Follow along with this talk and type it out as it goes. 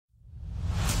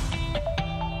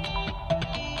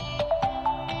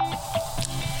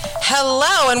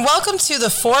Hello and welcome to the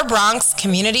Four Bronx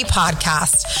Community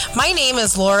Podcast. My name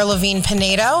is Laura Levine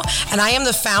Pinedo and I am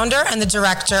the founder and the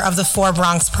director of the Four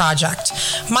Bronx Project.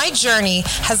 My journey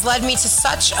has led me to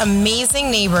such amazing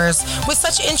neighbors with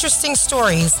such interesting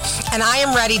stories, and I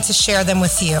am ready to share them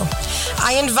with you.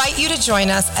 I invite you to join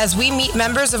us as we meet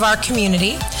members of our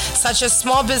community, such as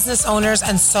small business owners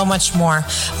and so much more.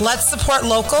 Let's support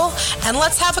local and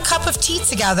let's have a cup of tea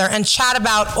together and chat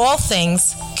about all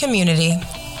things community.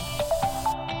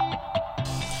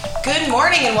 Good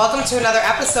morning and welcome to another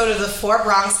episode of the Four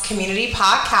Bronx Community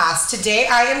Podcast. Today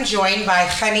I am joined by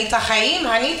Hanita Hayim.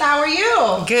 Hanita, how are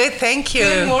you? Good, thank you.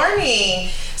 Good morning.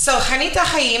 So Hanita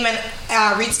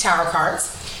Hayim reads tarot cards.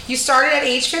 You started at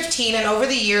age 15 and over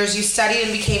the years you studied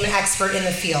and became an expert in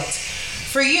the field.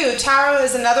 For you, tarot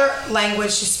is another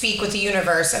language to speak with the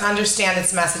universe and understand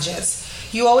its messages.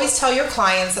 You always tell your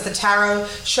clients that the tarot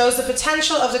shows the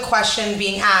potential of the question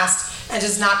being asked and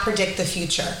does not predict the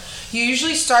future. You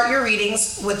usually start your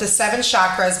readings with the 7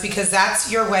 chakras because that's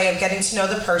your way of getting to know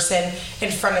the person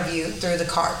in front of you through the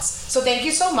cards. So thank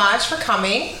you so much for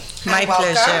coming. My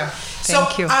pleasure.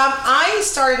 Thank you. I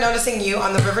started noticing you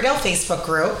on the Riverdale Facebook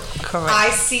group. Correct. I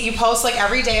see you post like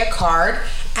every day a card,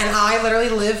 and I literally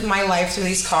live my life through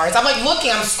these cards. I'm like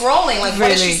looking, I'm scrolling, like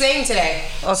what is she saying today?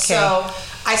 Okay. So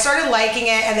I started liking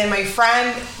it, and then my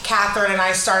friend Catherine and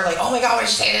I started like, oh my God, what is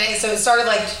she saying today? So it started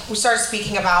like, we started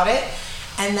speaking about it.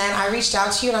 And then I reached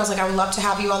out to you and I was like, I would love to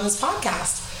have you on this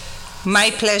podcast.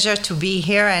 My pleasure to be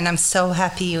here, and I'm so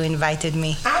happy you invited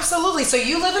me. Absolutely. So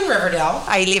you live in Riverdale.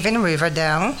 I live in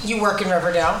Riverdale. You work in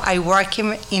Riverdale. I work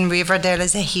in Riverdale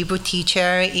as a Hebrew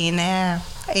teacher in a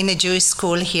Jewish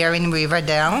school here in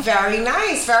Riverdale. Very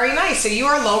nice, very nice. So you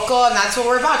are local, and that's what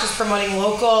we're about, just promoting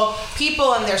local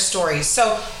people and their stories.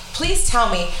 So please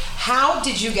tell me, how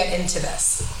did you get into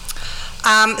this?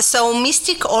 So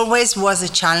mystic always was a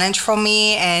challenge for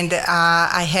me, and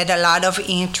I had a lot of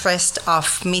interest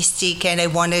of mystic, and I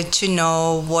wanted to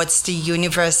know what the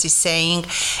universe is saying.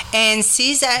 And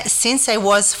since I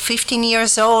was 15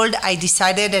 years old, I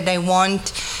decided that I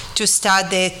want to start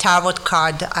the tarot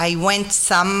card. I went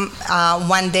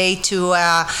one day to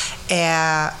a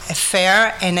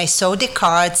fair, and I saw the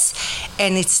cards,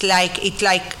 and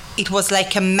it was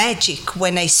like a magic.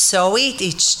 When I saw it,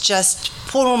 it just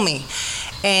pulled me.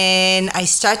 And I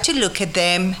started to look at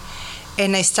them,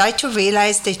 and I started to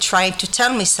realize they tried to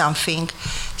tell me something.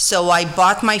 So I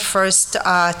bought my first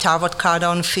tarot card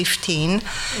on 15,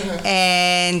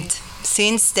 and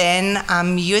since then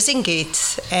I'm using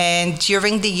it. And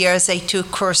during the years I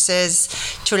took courses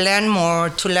to learn more,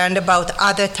 to learn about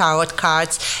other tarot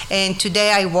cards, and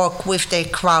today I work with the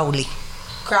Crowley.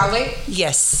 Crowley?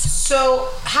 Yes. So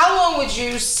how long would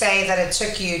you say that it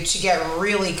took you to get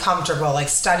really comfortable, like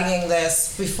studying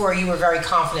this, before you were very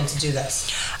confident to do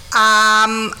this?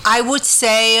 I would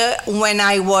say when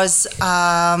I was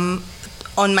on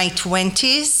my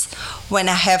 20s, when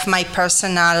I have my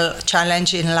personal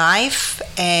challenge in life,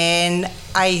 and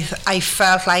I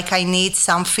felt like I need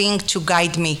something to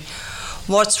guide me.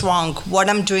 What's wrong? What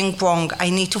I'm doing wrong? I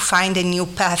need to find a new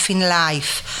path in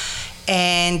life.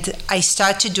 And I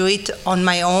start to do it on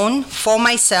my own, for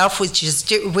myself, which is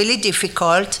really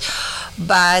difficult.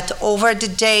 But over the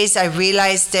days, I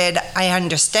realized that I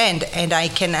understand and I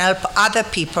can help other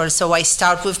people. So I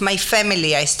start with my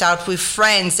family, I start with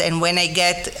friends, and when I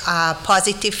get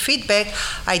positive feedback,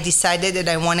 I decided that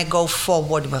I want to go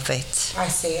forward with it. I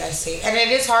see. And it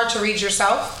is hard to read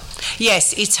yourself?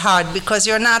 Yes, it's hard because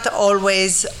you're not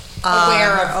always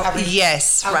aware of everything.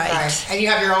 Yes, okay. Right. And you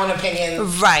have your own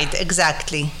opinion. Right,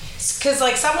 exactly. Because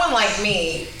like someone like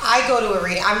me, I go to a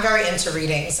reading. I'm very into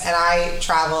readings, and I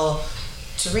travel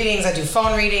to readings. I do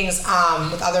phone readings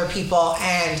with other people,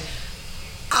 and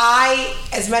I,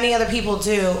 as many other people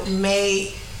do,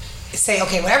 may say,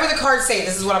 okay, whatever the cards say,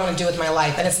 this is what I'm going to do with my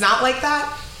life. And it's not like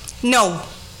that? No.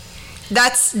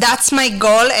 That's my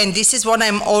goal, and this is what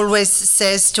I'm always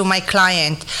says to my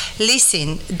client.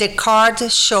 Listen, the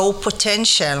cards show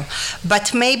potential,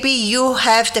 but maybe you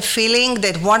have the feeling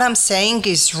that what I'm saying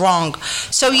is wrong.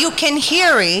 So you can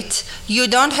hear it, you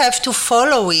don't have to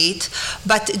follow it,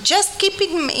 but just keep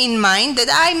it in mind that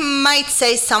I might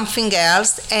say something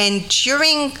else, and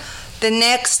during the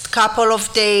next couple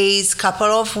of days, couple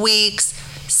of weeks,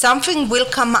 something will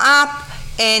come up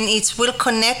and it will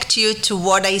connect you to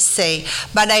what I say.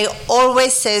 But I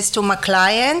always says to my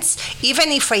clients, even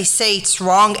if I say it's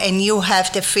wrong and you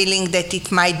have the feeling that it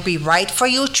might be right for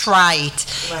you, try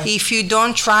it. Right. If you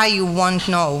don't try, you won't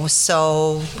know.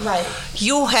 So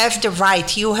you have the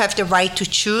right to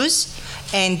choose.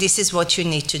 and this is what you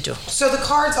need to do. So the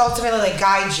cards ultimately like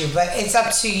guide you, but it's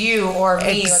up to you or me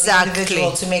or the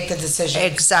individual to make the decision.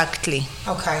 Exactly.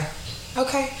 Okay.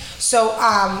 So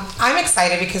I'm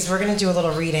excited because we're going to do a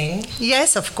little reading.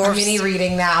 Yes, of course. A mini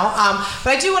reading now.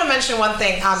 But I do want to mention one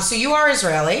thing. So you are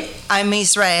Israeli. I'm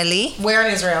Israeli. Where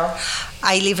in Israel?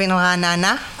 I live in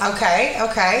Ra'anana. Okay.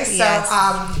 So Yes.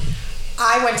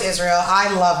 I went to Israel.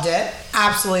 I loved it.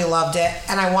 Absolutely loved it.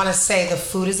 And I want to say the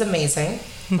food is amazing,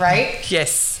 right?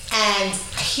 Yes. And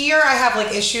here I have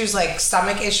like issues, like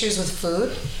stomach issues with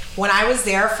food. When I was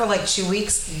there for like 2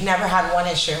 weeks, never had one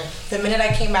issue. The minute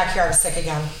I came back here, I was sick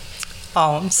again.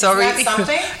 Oh, I'm sorry. Isn't that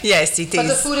something? Yes, it is. But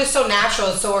the food is so natural,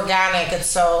 it's so organic, it's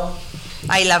so...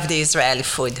 I love the Israeli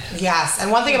food. Yes,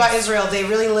 and one thing about Israel, they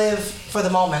really live for the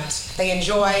moment. They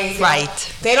enjoy...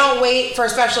 They don't wait for a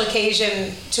special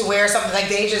occasion to wear something, like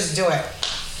they just do it.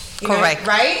 Correct.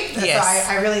 Right? Yes. So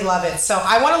I really love it. So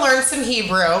I want to learn some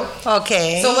Hebrew.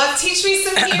 Okay. So let's teach me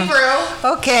some Hebrew.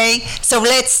 Okay. So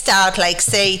let's start like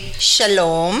say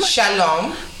Shalom.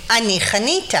 Shalom. Ani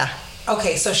Hanita.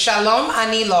 Okay, so Shalom,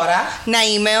 Ani Laura.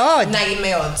 Naim meod. Naim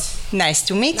meod. Nice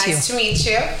to meet you. Nice to meet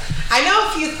you. I know a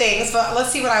few things, but let's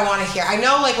see what I want to hear. I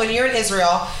know like when you're in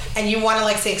Israel and you want to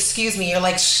like say excuse me, you're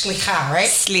like shlicha, right?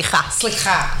 Slicha.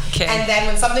 Slicha. Okay. And then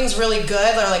when something's really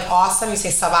good or like awesome, you say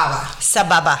sababa.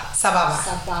 Sababa.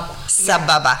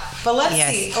 Yeah. But let's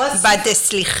see. But the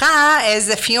slicha has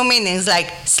a few meanings like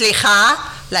slicha,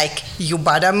 like you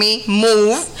bother me,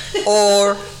 move,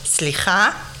 or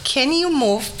slicha, can you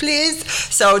move please?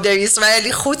 So the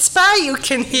Israeli chutzpah, you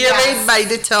can hear it by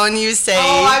the tone you say.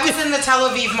 Oh, I was in the Tel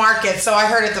Aviv market, so I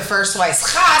heard it the first way.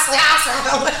 Get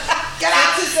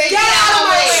out to say get out of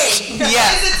my way.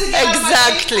 Yeah,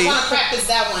 exactly. I want to practice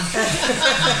that one.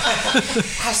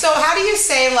 So how do you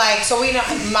say like, so we know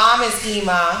mom is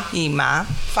Ima. Ima.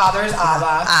 Father is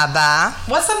Abba. Abba.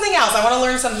 What's something else? I want to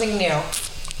learn something new.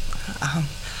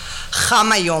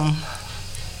 Chamayom.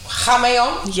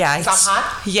 Chamayom? Yeah. It's not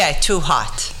hot? Yeah, too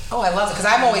hot. Oh, I love it, because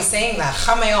I'm always saying that.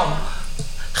 Chamayom.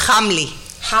 Chamli.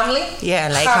 Hamli? Yeah,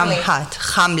 like Chamli. I'm hot.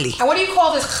 Chamli. And what do you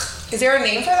call this? Is there a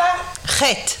name for that?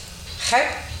 Chet.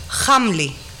 Chet?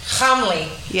 Chamli. Chamli.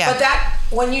 Yeah. But that,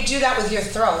 when you do that with your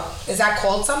throat, is that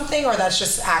called something or that's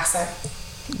just accent?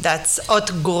 That's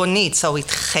ot gronit, so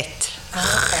it's chet.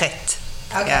 Okay. Chet.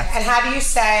 Okay. Yeah. And how do you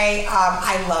say,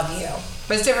 I love you?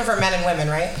 But it's different for men and women,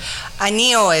 right?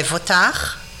 אני אוהב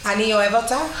אותך. אני אוהב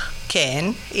אותך?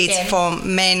 כן. It's כן. for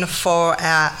men for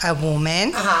a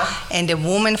woman. And a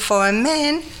woman for a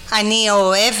man. אני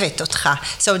אוהבת אותך.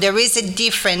 So there is a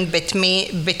difference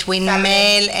between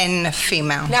male and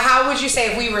female. Now, how would you say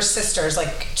if we were sisters,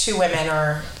 like two women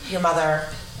or your mother?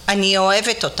 אני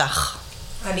אוהבת אותך.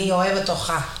 אני אוהבת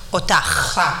אותך.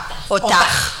 אותך.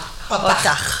 אותך.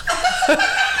 אותך.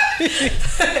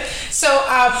 So,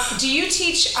 do you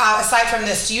teach, aside from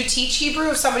this, do you teach Hebrew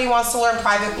if somebody wants to learn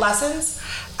private lessons?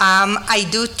 I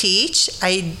do teach.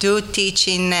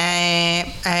 In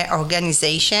an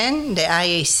organization, the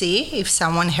IAC, if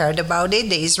someone heard about it,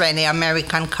 the Israeli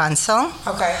American Council.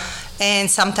 Okay.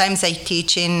 And sometimes I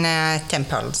teach in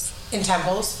temples. In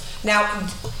temples. Now,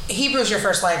 Hebrew is your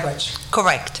first language.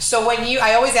 Correct. So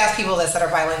I always ask people this that are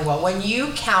bilingual, when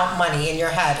you count money in your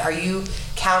head, are you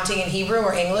counting in Hebrew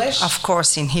or English? Of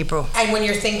course, in Hebrew. And when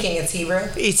you're thinking, it's Hebrew?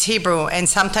 It's Hebrew, and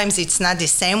sometimes it's not the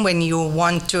same when you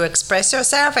want to express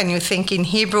yourself and you think in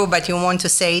Hebrew, but you want to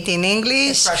say it in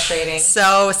English. It's frustrating.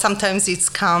 So sometimes it's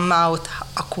come out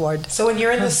awkward. So when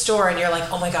you're in the store and you're like,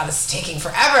 oh my God, this is taking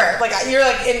forever. Like, you're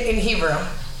like in Hebrew.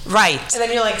 Right. And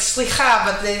then you're like, slicha,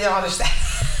 but they don't understand.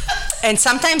 And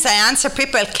sometimes I answer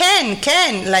people,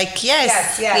 can, like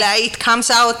yes. Like it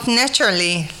comes out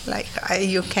naturally, like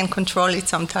you can control it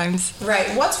sometimes. Right.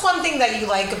 What's one thing that you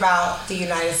like about the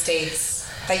United States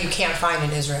that you can't find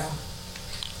in Israel?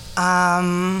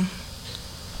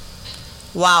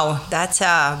 Wow, that's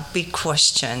a big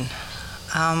question.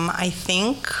 I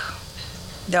think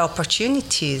the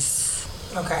opportunities.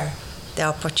 Okay. The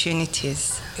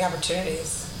opportunities. The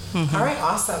opportunities. Mm-hmm. All right,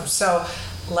 awesome. So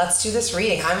let's do this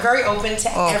reading. I'm very open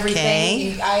to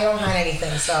everything. I don't hide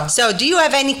anything, so. So do you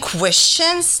have any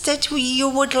questions that you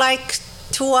would like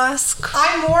to ask?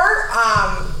 I'm more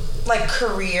like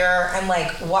career and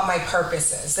like what my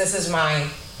purpose is. This is my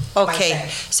Okay. my thing.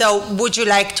 So would you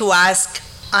like to ask,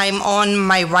 I'm on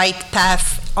my right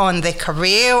path on the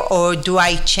career, or do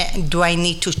I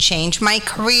need to change my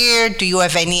career? Do you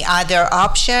have any other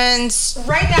options?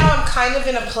 Right now I'm kind of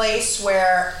in a place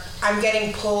where I'm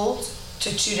getting pulled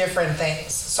to two different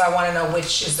things. So I want to know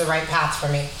which is the right path for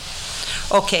me.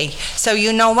 Okay, so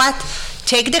you know what?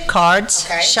 Take the cards,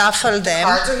 Okay. shuffle them.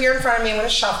 Cards are here in front of me. I'm going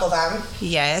to shuffle them.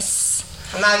 Yes.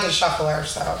 I'm not a good shuffler,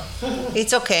 so.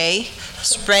 It's okay.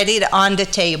 Spread it on the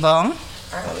table. All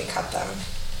right, let me cut them.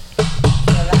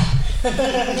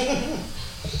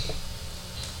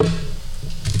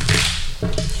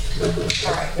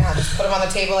 All right, now just put them on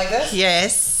the table like this?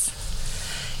 Yes.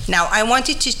 Now, I want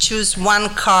you to choose one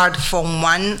card for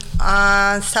one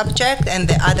subject and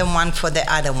the other one for the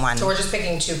other one. So we're just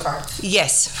picking 2 cards?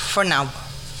 Yes, for now.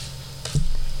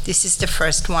 This is the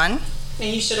first one.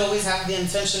 And you should always have the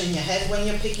intention in your head when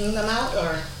you're picking them out,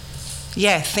 or?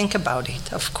 Yeah, think about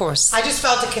it, of course. I just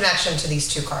felt a connection to these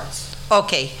 2 cards.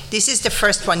 Okay, this is the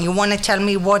first one. You want to tell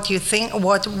me what you think?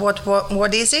 What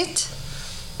is it?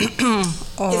 Is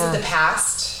it the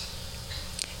past?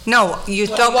 No, you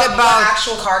talk about... What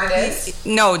actual card it is?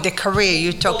 No, the career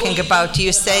you're talking about.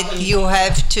 You said you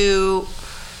have to...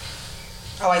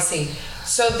 Oh, I see.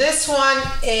 So this one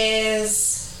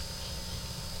is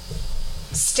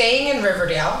staying in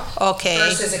Riverdale Okay.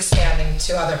 versus expanding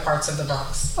to other parts of the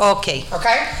Bronx. Okay.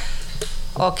 Okay?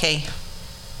 Okay.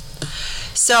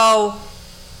 So,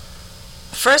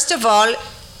 first of all,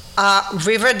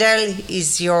 Riverdale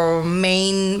is your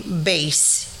main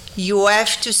base. You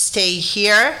have to stay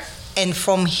here, and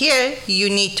from here, you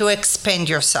need to expand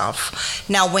yourself.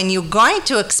 Now, when you're going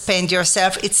to expand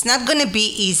yourself, it's not going to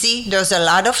be easy. There's a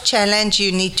lot of challenge.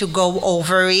 You need to go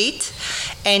over it,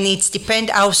 and it's depend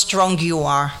how strong you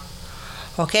are.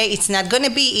 Okay, it's not going to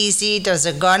be easy. There's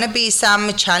going to be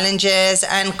some challenges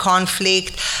and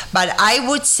conflict, but I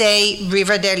would say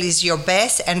Riverdale is your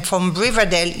best, and from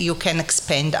Riverdale you can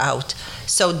expand out.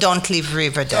 So don't leave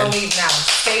Riverdale. Don't leave now.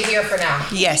 Stay here for now.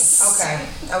 Yes.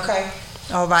 Okay.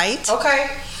 All right. Okay.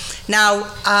 Now,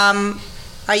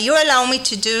 are you allowing me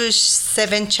to do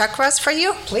 7 chakras for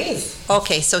you? Please.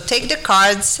 Okay, so take the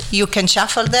cards. You can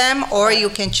shuffle them, or you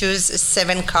can choose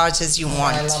 7 cards as you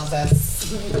want. I love this.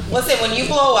 Listen, when you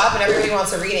blow up and everybody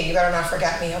wants a reading, you better not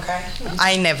forget me, okay?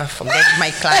 I never forget my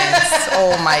clients.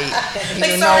 Oh my!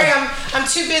 Like, sorry, I'm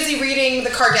too busy reading the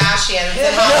Kardashians.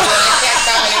 And I can't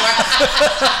come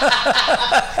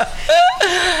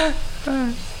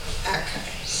anymore. Okay.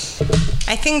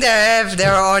 I think they have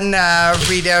their own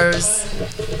readers.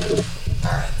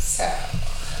 All right,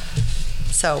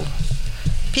 So,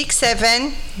 pick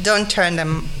 7. Don't turn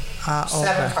them over.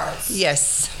 7 cards.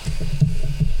 Yes.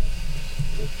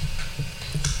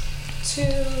 2,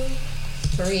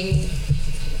 3,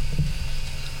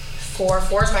 4.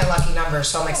 4 is my lucky number,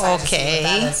 so I'm excited to see what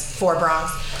that is. 4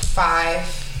 Bronx. 5,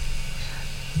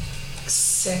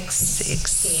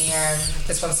 6, and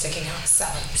this one's sticking out.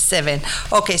 7.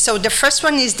 Okay, so the first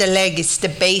one is the leg. It's the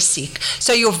basic.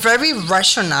 So you're very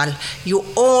rational. You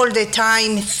all the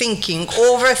time thinking,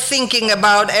 overthinking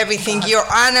about everything. You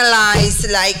analyze,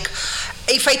 like,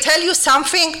 if I tell you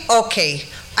something, okay,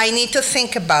 I need to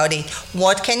think about it.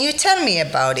 What can you tell me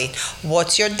about it?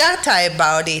 What's your data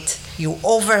about it? You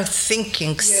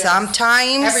overthinking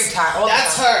sometimes. Every time.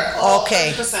 That's her.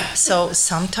 Okay. 100%. So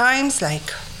sometimes,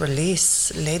 like,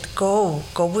 release, let go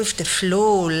with the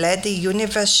flow, let the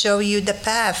universe show you the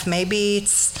path. Maybe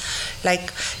it's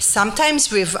like sometimes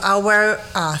with our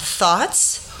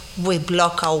thoughts, we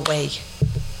block our way.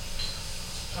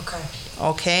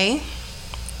 Okay?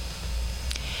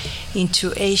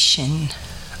 Intuition.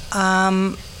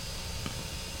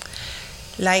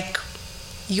 Like,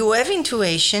 you have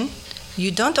intuition,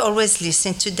 you don't always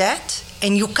listen to that,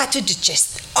 and you cut to the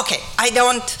chest. Okay, I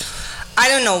don't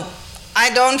know. I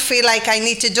don't feel like I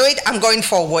need to do it. I'm going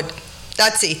forward.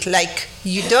 That's it. Like,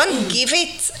 you don't give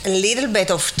it a little bit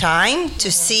of time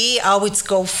to see how it's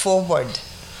go forward.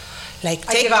 Like,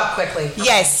 I give up quickly.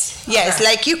 Yes. Okay.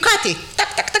 Like, you cut it.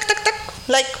 Tuck, tuck, tuck, tuck, tuck.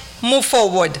 Like, move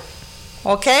forward.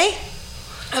 Okay?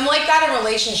 I'm like that in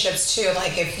relationships too.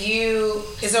 Like, if you,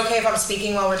 is it okay if I'm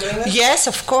speaking while we're doing this? Yes,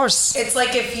 of course. It's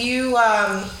like if you,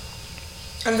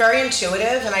 I'm very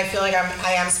intuitive, and I feel like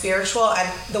I am spiritual. And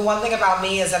the one thing about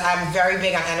me is that I'm very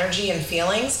big on energy and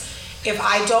feelings. If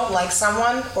I don't like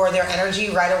someone or their energy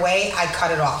right away, I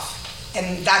cut it off.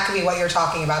 And that could be what you're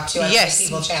talking about too. I give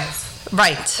people a chance.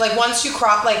 Right. Like, once you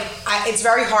crop, like, it's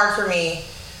very hard for me.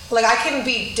 Like, I can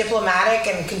be diplomatic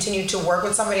and continue to work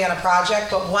with somebody on a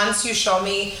project, but once you show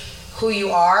me who you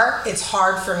are, it's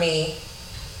hard for me.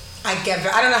 I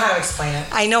don't know how to explain it.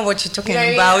 I know what you're talking You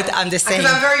know about. what I mean? I'm the same.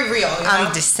 Because I'm very real. You know?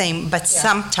 I'm the same. But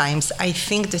sometimes, I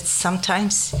think that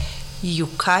sometimes you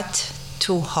cut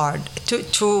too hard,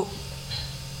 too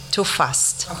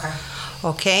fast.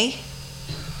 Okay?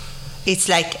 It's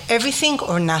like everything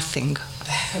or nothing.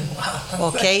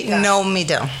 Wow. Okay? Yeah. No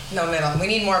middle. No middle. We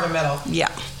need more of a middle.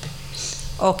 Yeah.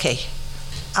 Okay.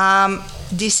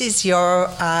 This is your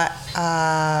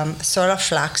solar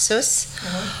plexus.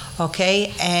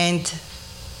 Okay? And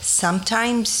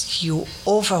sometimes you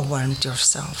overwhelmed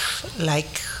yourself,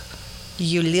 like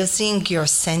you're losing your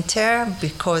center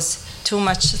because too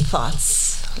much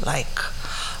thoughts, like,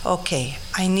 okay,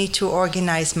 I need to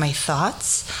organize my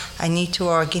thoughts, I need to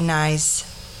organize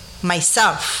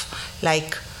myself,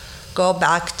 like go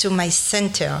back to my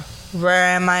center, where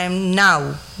am I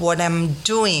now, what I'm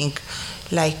doing,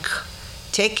 like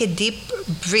take a deep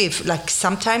breath. Like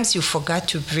sometimes you forgot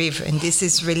to breathe, and this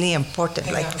is really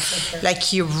important.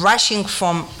 Like you're rushing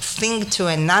from thing to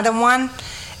another one,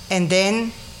 and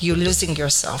then you're losing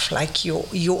yourself. Like you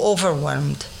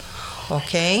overwhelmed.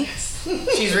 Okay.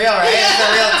 She's real, right? That's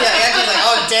a real deal. Angie's like,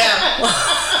 oh damn.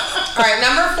 All right,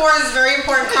 number 4 is a very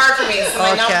important card for me. This is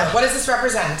my number. What does this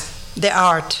represent? The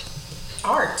art.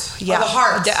 Art. Yeah. The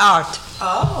heart. The art.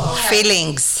 Oh. Okay.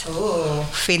 Feelings. Ooh.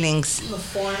 Feelings. The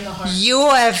 4 in the heart.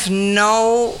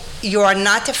 You are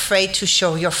not afraid to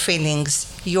show your feelings.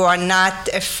 You are not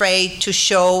afraid to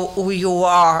show who you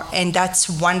are, and that's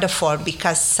wonderful,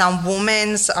 because some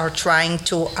women are trying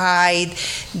to hide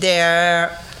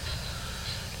their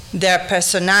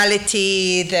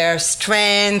personality, their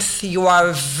strength. You are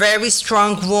a very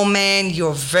strong woman.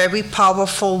 You're a very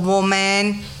powerful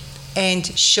woman, and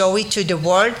show it to the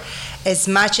world as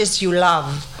much as you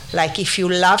love. Like if you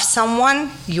love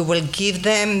someone, you will give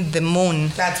them the moon.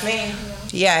 That's me.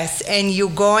 Yes, and you're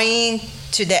going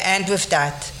to the end with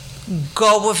that.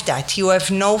 Go with that. You have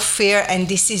no fear, and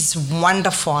this is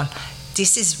wonderful.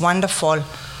 This is wonderful.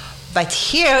 But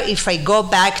here, if I go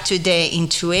back to the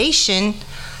intuition,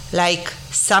 like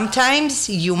sometimes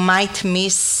you might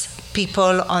miss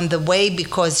people on the way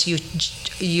because you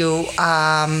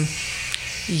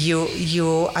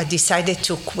decided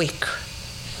too quick.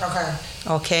 Okay.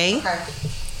 Okay? Okay.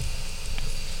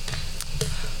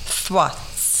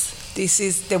 Thoughts. This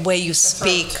is the way you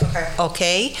speak.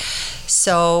 Okay.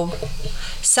 So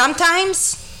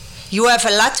sometimes you have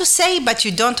a lot to say, but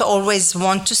you don't always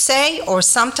want to say, or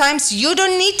sometimes you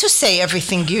don't need to say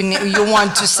everything you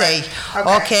want to say.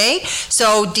 Okay?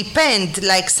 So depend.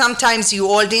 Like sometimes you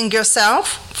holding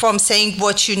yourself from saying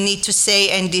what you need to say,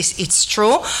 and it's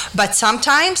true, but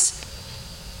sometimes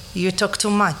you talk too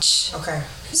much. Okay.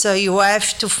 So you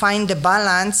have to find the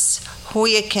balance, who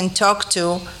you can talk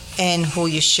to and who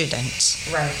you shouldn't.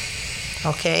 Right.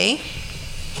 Okay?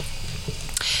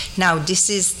 Now, this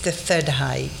is the third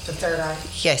eye. The third eye.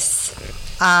 Yes.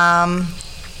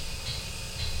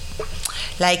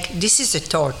 Like, this is a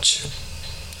torch.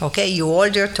 Okay? You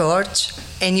hold your torch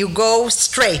and you go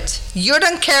straight. You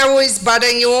don't care who is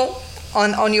bothering you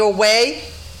on your way.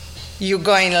 You're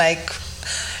going like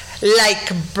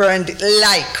burned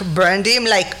him,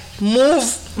 like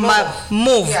move.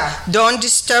 Yeah. Don't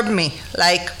disturb me.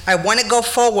 Like I want to go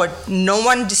forward. No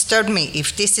one disturb me.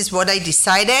 If this is what I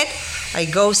decided, I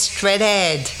go straight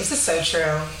ahead. This is so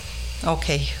true.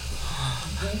 Okay.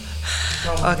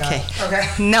 Oh my Okay. God. Okay.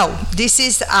 No, this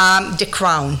is the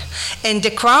crown, and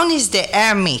the crown is the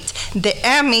hermit. The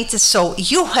hermit. So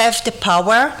you have the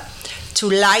power to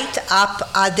light up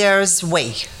others'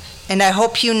 way. And I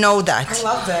hope you know that. I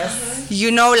love this.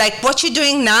 You know, like what you're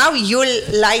doing now,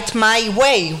 you'll light my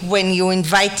way when you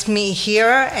invite me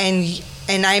here and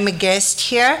I'm a guest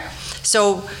here.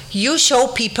 So you show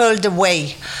people the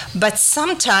way. But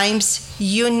sometimes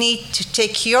you need to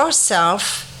take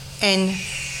yourself and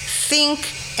think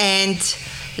and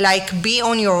like be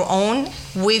on your own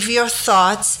with your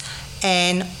thoughts.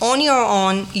 And on your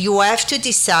own, you have to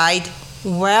decide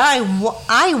where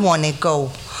I want to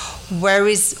go.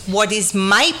 What is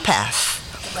my path?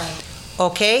 Right.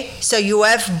 Okay, so you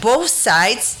have both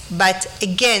sides, but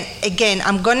again,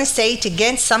 I'm gonna say it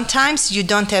again. Sometimes you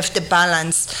don't have the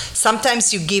balance.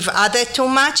 Sometimes you give other too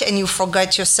much and you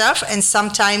forget yourself, and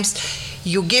sometimes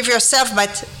you give yourself,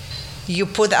 but you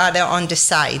put other on the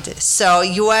side. So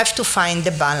you have to find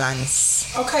the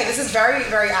balance. Okay, this is very,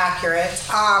 very accurate.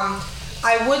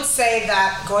 I would say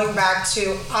that going back to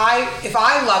if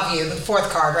I love you, the 4th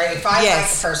card, right? If I like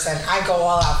the person, I go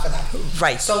all out for them.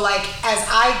 Right. So like as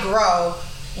I grow,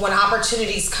 when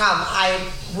opportunities come, I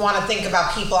want to think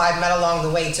about people I've met along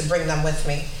the way to bring them with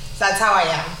me. So that's how I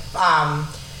am.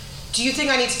 Do you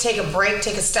think I need to take a break,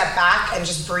 take a step back, and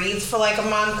just breathe for like a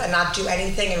month and not do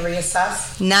anything and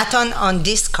reassess? Not on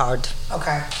this card.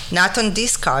 Okay. Not on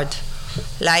this card.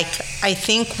 Like, I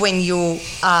think when you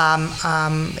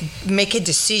make a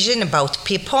decision about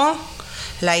people,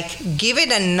 like, give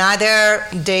it another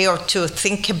day or two,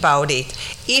 think about it.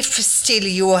 If still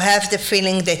you have the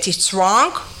feeling that it's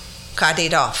wrong, cut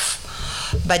it off.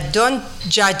 But don't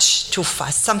judge too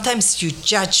fast. Sometimes you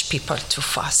judge people too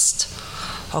fast.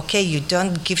 okay, you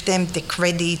don't give them the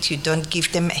credit, you don't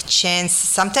give them a chance.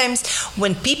 Sometimes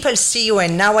when people see you,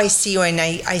 and now I see you and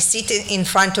I sit in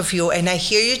front of you and I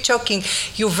hear you talking,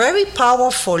 you're very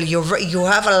powerful, you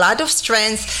have a lot of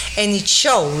strength and it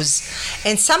shows.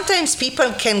 And sometimes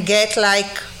people can get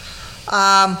like,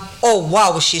 oh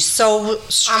wow, she's so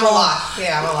strong. I'm a lot.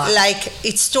 Yeah, I'm a lot. Like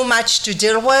it's too much to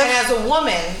deal with. And as a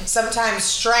woman, sometimes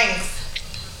strength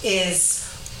is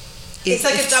it's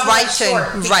like a double-edged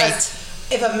sword. Right.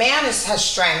 If a man has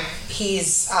strength,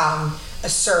 he's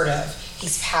assertive,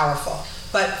 he's powerful.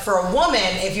 But for a woman,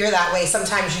 if you're that way,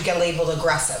 sometimes you get labeled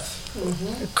aggressive.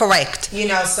 Mm-hmm. Correct. You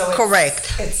know, so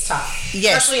it's tough.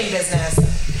 Yes. Especially in business.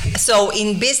 So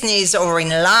in business or in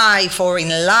life or in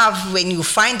love, when you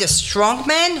find a strong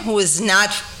man who is not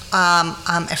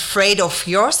afraid of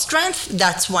your strength,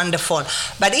 that's wonderful.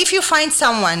 But if you find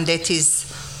someone that is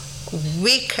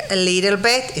weak a little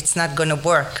bit, it's not going to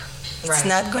work. It's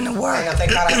not going to work. I know,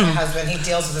 thank God I have my husband. He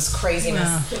deals with this craziness.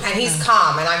 Yeah. And he's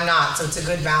calm, and I'm not, so it's a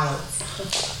good balance.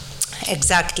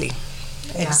 Exactly.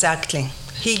 Yeah. Exactly.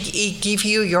 He give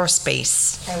you your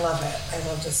space. I love it. I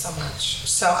love this so much.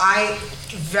 So I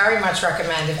very much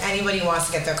recommend, if anybody wants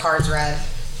to get their cards read,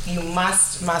 you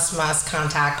must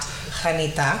contact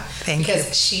Hanita. Thank you.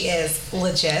 Because she is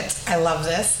legit. I love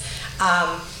this.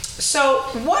 So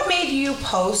what made you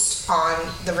post on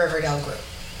the Riverdale group?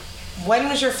 When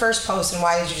was your first post and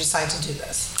why did you decide to do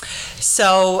this?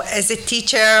 So as a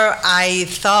teacher, I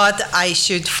thought I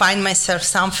should find myself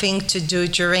something to do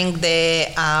during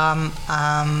the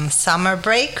summer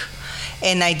break.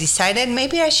 And I decided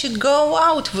maybe I should go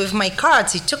out with my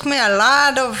cards. It took me a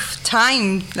lot of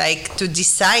time to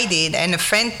decide it. And a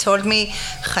friend told me,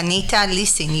 Hanita,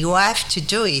 listen, you have to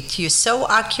do it. You're so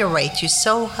accurate. You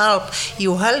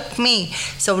help me.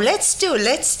 So let's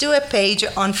do a page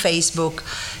on Facebook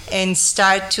and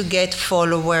start to get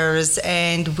followers,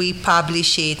 and we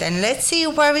publish it, and let's see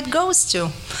where it goes to.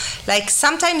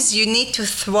 Sometimes you need to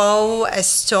throw a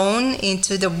stone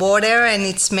into the water and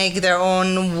it's make their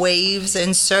own waves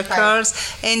and circles,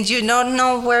 right. And you don't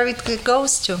know where it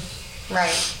goes to.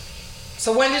 Right.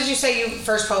 So when did you say you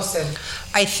first posted?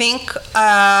 I think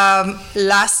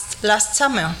last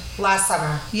summer. Last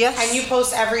summer. Yes. And you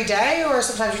post every day, or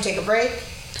sometimes you take a break?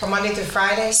 From Monday through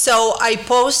Friday? So I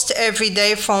post every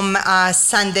day from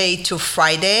Sunday to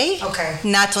Friday. Okay.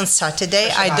 Not on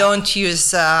Saturday. I don't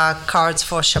use cards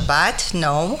for Shabbat,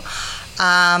 no.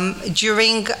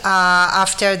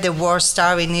 After the war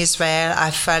started in Israel,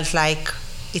 I felt like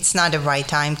it's not the right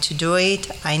time to do it.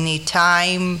 I need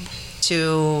time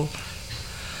to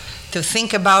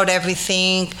think about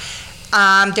everything.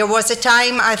 There was a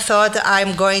time I thought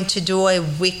I'm going to do a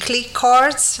weekly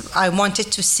cards. I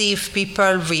wanted to see if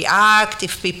people react,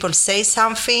 if people say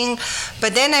something.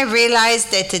 But then I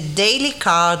realized that a daily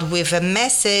card with a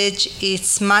message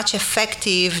is much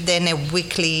effective than a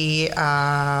weekly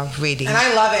reading. And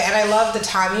I love it. And I love the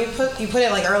time you put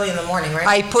it early in the morning, right?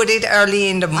 I put it early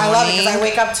in the morning. I love it because I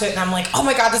wake up to it and I'm like, oh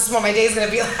my God, this is what my day is going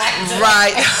to be like.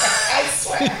 Right. I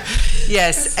swear.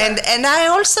 Yes, and I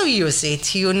also use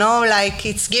it,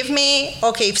 it's give me,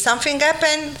 okay, if something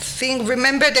happened,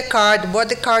 remember the card, what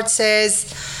the card says,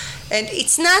 and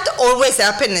it's not always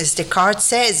happen as the card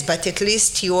says, but at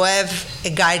least you have a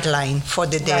guideline for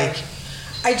the day. Right.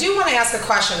 I do want to ask a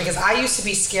question because I used to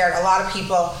be scared. A lot of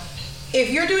people, if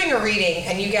you're doing a reading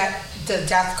and you get the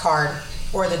death card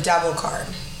or the devil card,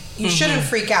 you shouldn't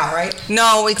freak out, right?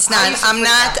 No, it's not. I'm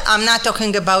not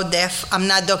talking about death. I'm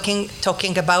not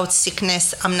talking about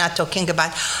sickness. I'm not talking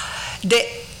about the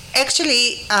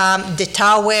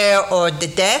tower or the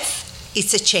death.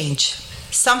 It's a change.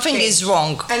 Something is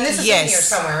wrong. And this is in here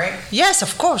somewhere, right? Yes,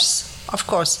 of course.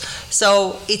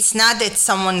 So it's not that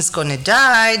someone's going to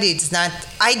die. It's not.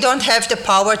 I don't have the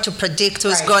power to predict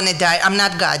who's going to die. I'm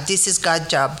not God. This is God's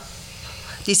job.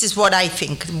 This is what I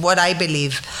think, what I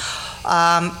believe.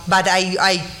 But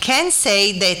I can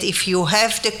say that if you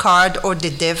have the card or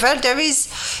the devil, there is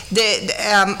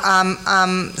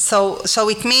so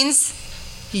it means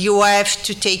you have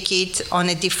to take it on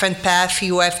a different path.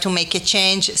 You have to make a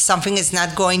change. Something is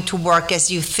not going to work as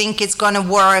you think it's going to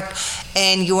work,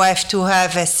 and you have to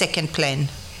have a second plan.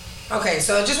 Okay,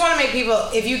 so I just want to make people,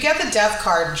 if you get the death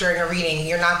card during a reading,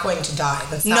 you're not going to die.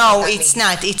 That's not no, it's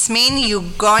not. It's mean you're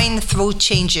going through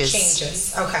changes.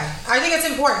 Okay. I think it's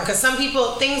important because some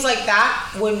people, things like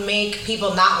that would make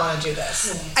people not want to do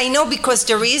this. I know, because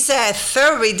there is a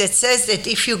theory that says that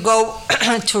if you go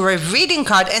to a reading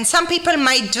card, and some people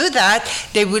might do that,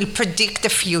 they will predict the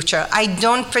future. I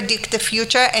don't predict the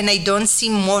future, and I don't see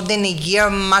more than a year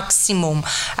maximum.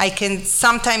 I can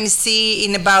sometimes see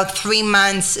in about 3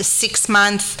 months, 6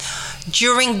 months,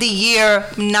 during the year,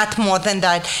 not more than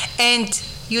that. And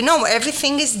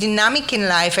everything is dynamic in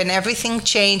life and everything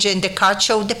changes, and the cards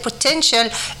show the potential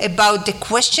about the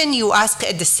question you ask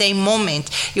at the same moment.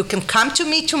 You can come to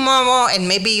me tomorrow and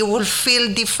maybe you will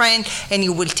feel different and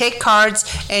you will take cards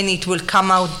and it will come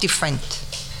out different.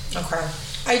 Okay.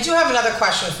 I do have another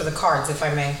question for the cards, if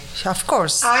I may. Of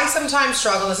course. I sometimes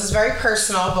struggle. This is very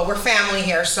personal, but we're family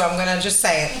here, so I'm going to just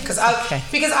say it. Because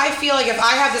I feel like if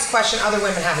I have this question, other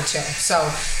women have it too. So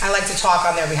I like to talk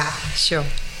on their behalf. Sure.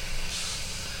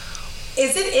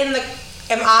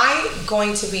 Am I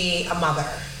going to be a mother?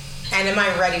 And am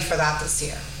I ready for that this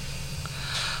year?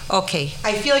 Okay.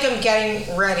 I feel like I'm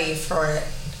getting ready for it,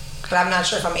 but I'm not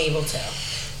sure if I'm able to.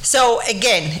 So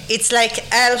again, it's like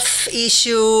health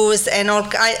issues and all.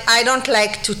 I don't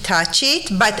like to touch it,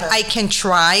 but okay. I can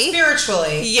try.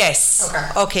 Spiritually? Yes.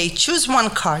 Okay, choose one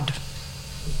card.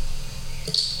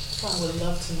 I would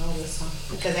love to know this one.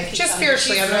 Because I keep just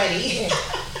spiritually, I'm ready.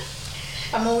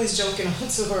 I'm always joking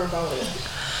to her about it.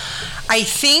 I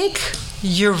think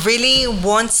you really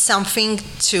want something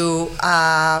to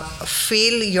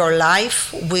fill your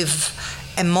life with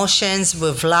emotions,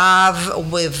 with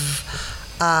love, with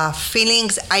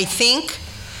feelings. I think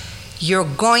you're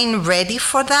going ready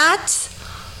for that,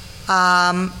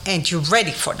 and you're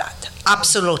ready for that.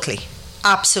 Absolutely.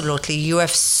 Absolutely. You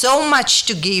have so much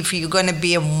to give. You're going to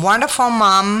be a wonderful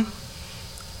mom.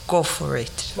 Go for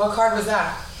it. What card was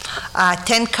that?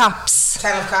 10 cups.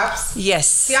 10 of cups? Yes.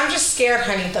 See, I'm just scared,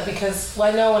 Hanita, because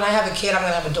I know when I have a kid, I'm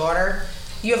going to have a daughter.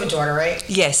 You have a daughter, right?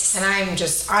 Yes. And I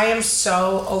am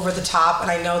so over the top, and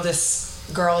I know this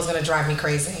girl is going to drive me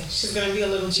crazy. She's going to be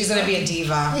She's going to be a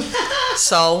diva.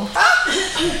 So?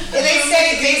 They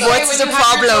say what's when the you problem?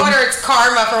 have your daughter, it's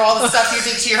karma for all the stuff you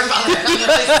did to your mother. I'm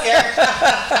really scared.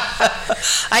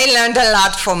 I learned a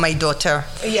lot from my daughter.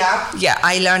 Yeah? Yeah,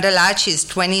 I learned a lot. She's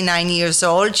 29 years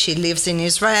old. She lives in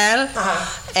Israel.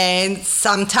 Uh-huh. And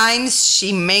sometimes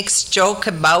she makes joke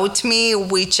about me,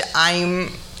 which I'm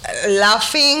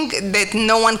laughing, that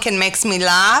no one can make me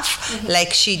laugh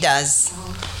like she does.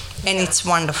 And it's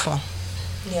wonderful.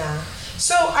 Yeah.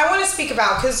 So I want to speak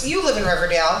about, because you live in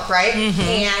Riverdale, right? Mm-hmm.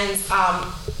 And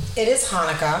it is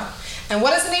Hanukkah. And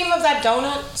what is the name of that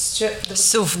donut?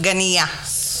 Sufganiya.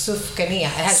 Sufganiya.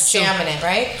 It has jam in it,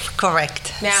 right?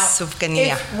 Correct. Now,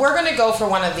 Sufganiya. If we're going to go for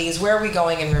one of these, where are we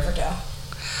going in Riverdale?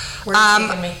 Where are you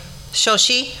taking me?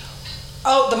 Shoshi.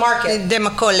 Oh, the market. The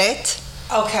Makolet.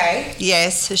 Okay.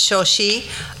 Yes, Shoshi.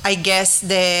 I guess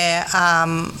the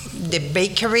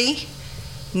bakery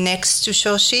next to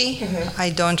Shoshi. Mm-hmm. I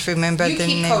don't remember the name.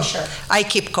 You keep kosher. I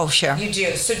keep kosher. You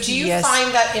do. So do you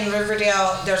find that in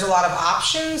Riverdale there's a lot of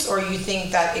options, or you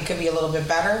think that it could be a little bit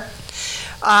better?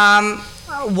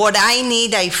 What I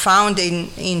need, I found in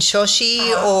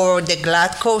Shoshi or the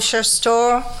Glad Kosher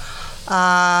store.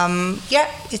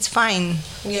 It's fine.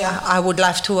 Yeah. I would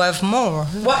love to have more.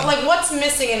 What's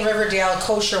missing in Riverdale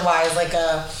kosher-wise?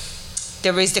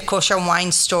 There is the kosher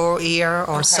wine store here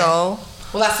or so.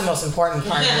 Well, that's the most important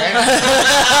part, right?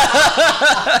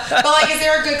 But is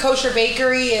there a good kosher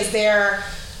bakery? Is there,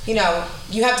 you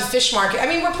have the fish market. I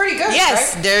mean, we're pretty good,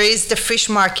 yes, right? There is the fish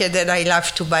market that I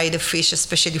love to buy the fish,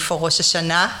 especially for Rosh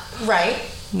Hashanah. Right.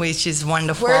 Which is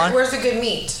wonderful. Where's the good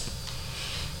meat?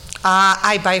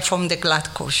 I buy from the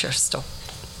Glad Kosher store.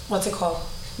 What's it called?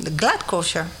 The Glad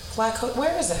Kosher.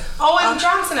 Where is it? Oh, in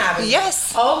Johnson Avenue.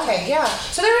 Yes. Oh, okay, yeah.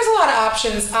 So there is a lot of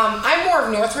options. I'm more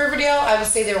of North Riverdale. I would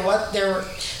say there's more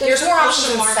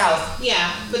options in South.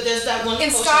 Yeah, but there's that one in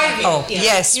Skyview. Oh,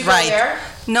 yes, you right. Go there?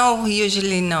 No,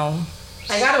 usually no.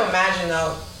 I got to imagine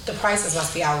though, the prices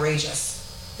must be outrageous.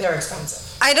 They're expensive.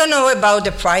 I don't know about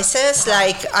the prices.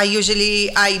 I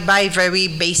buy very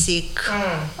basic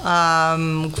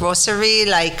grocery,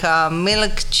 like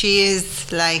milk,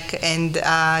 cheese, and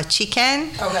chicken.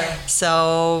 Okay.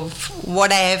 So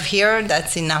what I have here,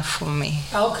 that's enough for me.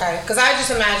 Okay, because I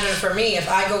just imagine for me, if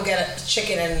I go get a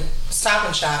chicken in Stop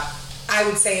and Shop, I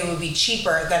would say it would be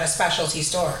cheaper than a specialty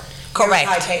store. Correct.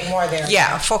 I pay more there.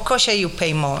 Yeah, for kosher you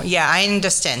pay more. Yeah, I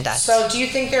understand that. So do you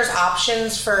think there's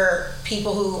options for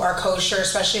people who are kosher,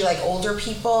 especially older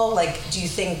people? Do you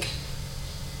think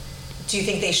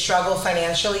they struggle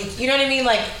financially? You know what I mean?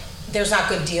 There's not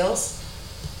good deals?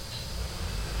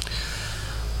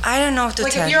 I don't know what to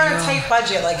tell you. If you're on a tight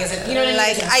budget, is it, you know what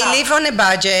I mean? I live on a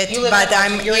budget,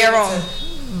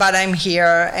 but I'm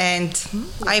here and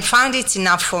I found it's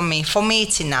enough for me. For me,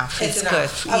 it's enough. It's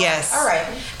enough. Good. Okay. Yes. All right.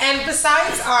 And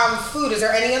besides food, is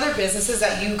there any other businesses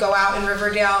that you go out in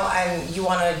Riverdale and you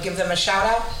want to give them a shout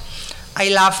out? I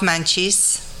love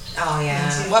Munchies. Oh,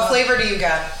 yeah. What flavor do you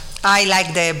get? I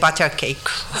like the butter cake.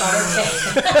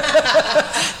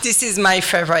 This is my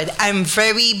favorite. I'm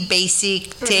very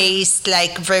basic taste,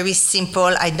 like very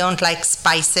simple. I don't like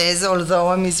spices, although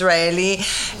I'm Israeli.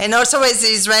 And also as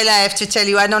Israeli, I have to tell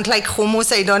you, I don't like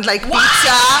hummus, I don't like pizza,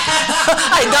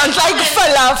 I don't like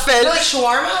falafel. You like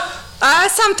shawarma?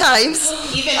 Sometimes.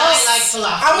 Even I like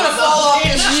falafel. I'm gonna fall off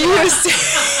this Yes.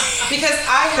 because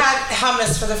I had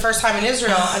hummus for the first time in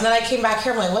Israel, and then I came back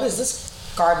here. I'm like, what is this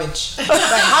garbage? Like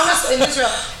hummus in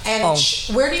Israel, and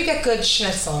where do you get good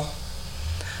schnitzel?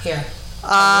 Here,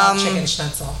 I love chicken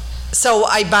schnitzel. So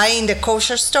I buy in the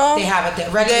kosher store. They have it there,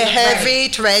 ready. They have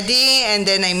it ready, and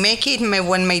then I make it.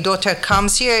 When my daughter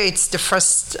comes here, it's the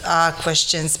first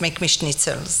questions. Make me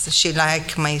schnitzels. She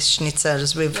like my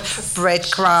schnitzels with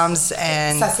breadcrumbs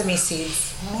and Sesame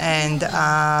seeds. and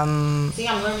See,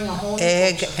 I'm learning a whole new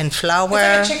egg culture. and flour.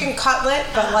 It's like a chicken cutlet,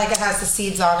 but like it has the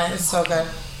seeds on it. It's so good.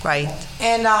 Right.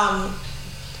 And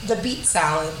the beet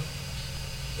salad.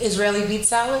 Israeli beet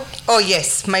salad? Oh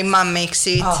yes, my mom makes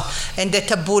it, and the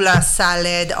tabbouleh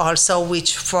salad also,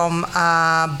 which from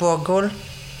Burgul.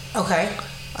 Okay.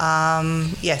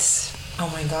 Yes. Oh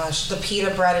my gosh, the pita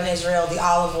bread in Israel, the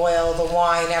olive oil, the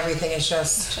wine, everything is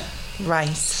just Right.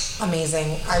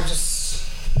 amazing.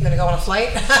 You gonna go on a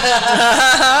flight?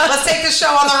 Let's take the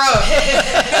show on the road.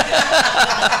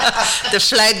 The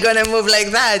flight gonna move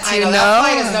like that, I you know? that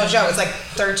flight is no joke. It's like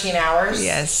 13 hours.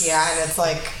 Yes. Yeah, and it's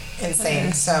like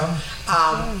insane. So,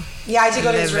 yeah, I did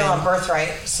go to Israel on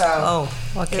birthright. So,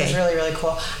 okay. It was really, really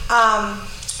cool.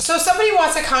 So, if somebody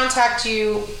wants to contact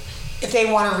you, if they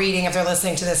want a reading, if they're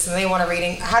listening to this and they want a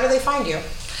reading, how do they find you?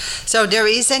 So there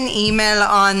is an email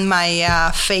on my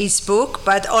Facebook,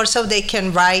 but also they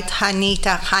can write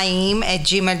Hanita Hayim at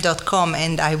gmail.com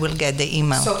and I will get the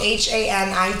email. So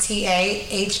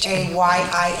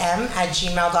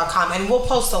HANITAHAYIM@gmail.com, and we'll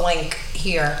post a link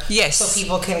here. Yes. So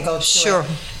people can go to Sure. it.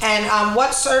 And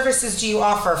what services do you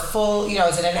offer? Full,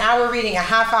 is it an hour reading, a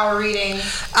half hour reading?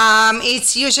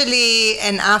 It's usually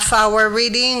an half-hour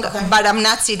reading, but I'm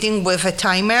not sitting with a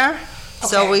timer.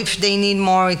 So Okay. if they need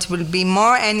more, it will be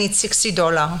more, and it's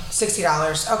 $60.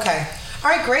 $60. Okay.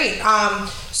 All right, great.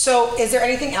 So is there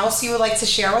anything else you would like to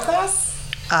share with us?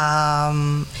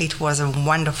 It was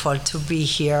wonderful to be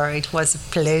here. It was a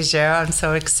pleasure. I'm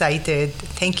so excited.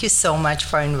 Thank you so much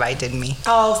for inviting me.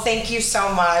 Oh, thank you so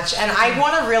much. And I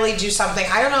want to really do something.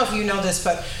 I don't know if you know this,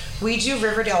 but we do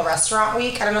Riverdale Restaurant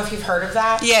Week. I don't know if you've heard of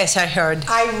that. Yes, I heard.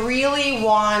 I really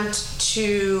want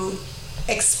to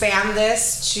expand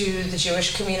this to the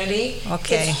Jewish community.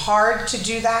 Okay. It's hard to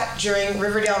do that during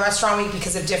Riverdale Restaurant Week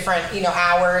because of different,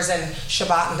 hours and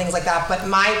Shabbat and things like that. But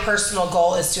my personal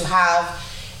goal is to have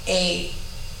a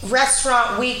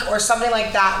restaurant week or something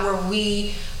like that where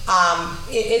we,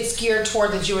 it's geared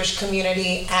toward the Jewish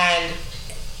community and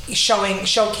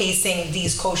showcasing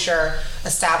these kosher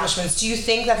establishments. Do you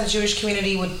think that the Jewish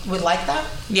community would like that?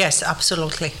 Yes,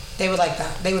 absolutely. They would like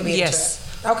that. They would be into it.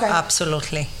 Okay.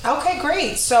 Absolutely. Okay,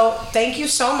 great. So thank you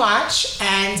so much,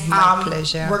 and My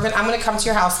pleasure. I'm gonna come to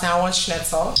your house now on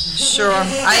Schnitzel. Sure.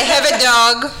 I have a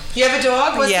dog. You have a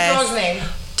dog? What's Yes. the dog's name?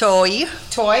 Toy.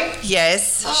 Toy?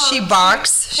 Yes. She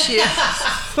barks. She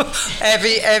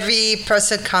every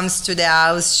person comes to the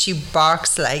house. She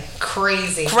barks like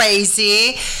Crazy.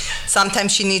 crazy.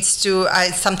 Sometimes she needs to.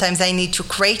 Sometimes I need to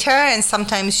crate her, and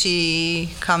sometimes she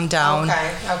calm down.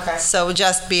 Okay. So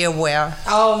just be aware.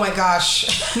 Oh my gosh.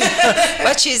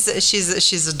 But she's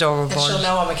adorable. And she'll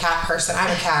know I'm a cat person.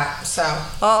 I'm a cat, so.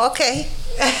 Oh, okay.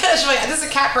 She's like, this is a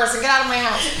cat person. Get out of my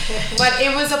house. But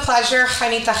it was a pleasure,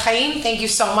 Hanita Hayim. Thank you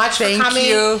so much for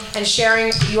coming and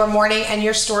sharing your morning and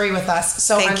your story with us.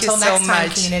 So until next time,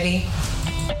 community.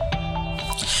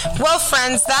 Well,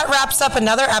 friends, that wraps up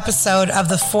another episode of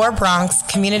the For Bronx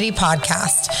Community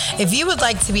Podcast. If you would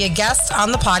like to be a guest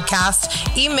on the podcast,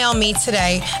 email me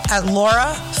today at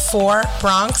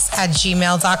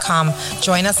laura4bronx@gmail.com.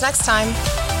 Join us next time.